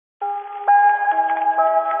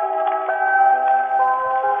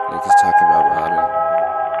Niggas talking about robbing.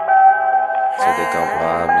 Say they gon'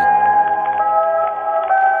 rob me.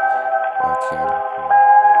 YKM.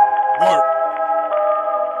 Work.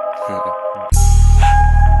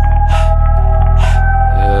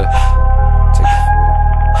 Yeah. Take it forward.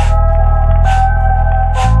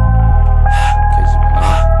 Case you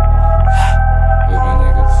with my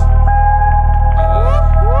niggas.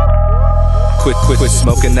 Quit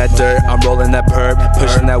smoking that dirt, I'm rolling that perp,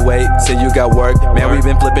 pushing that weight, say you got work. Man, we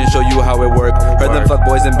been flipping, show you how it work. Heard them fuck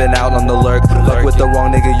boys and been out on the lurk. Luck with the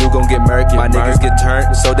wrong nigga, you gon' get murked. My niggas get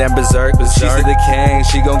turned, so damn berserk. She to the king,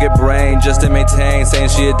 she gon' get brain just to maintain.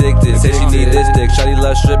 Saying she addicted, say she need this dick. Shawty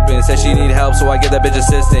love stripping, say she need help, so I get that bitch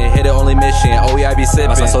assistant. Hit it only mission, oh yeah I be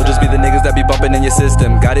sipping. My soldiers be the niggas that be bumping in your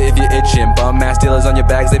system. Got it if you're itching, bum ass dealers on your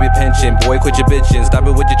bags, they be pinching. Boy, quit your bitching, stop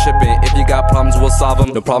it with your tripping. If you got problems, we'll solve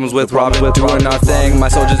them. No problems with robbing, doing our thing. My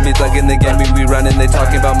soldiers be thugging the game, we running. They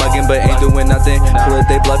talking about mugging, but ain't doing nothing. Pull it,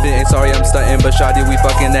 they bluffing, ain't sorry I'm stunting. But shawty, we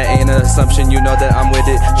fucking, that ain't an assumption. You know that I'm with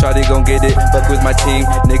it, shawty gon' get it. Fuck with my team,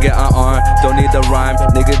 nigga I'm on. Don't need the rhyme,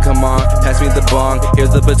 nigga come on. Pass me the bong,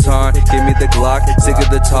 here's the baton. Give me the Glock, sick of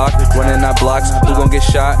the talk. Running our blocks, who gon' get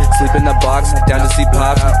shot? Sleep in the box, down to see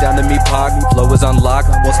pops, down to me pog. Flow is on lock,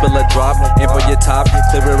 won't spill a drop. Aim for your top,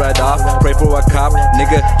 clear it right off. Pray for a cop,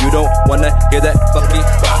 nigga, you don't wanna hear that fucking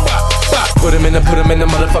put him in the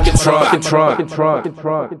motherfucking trunk.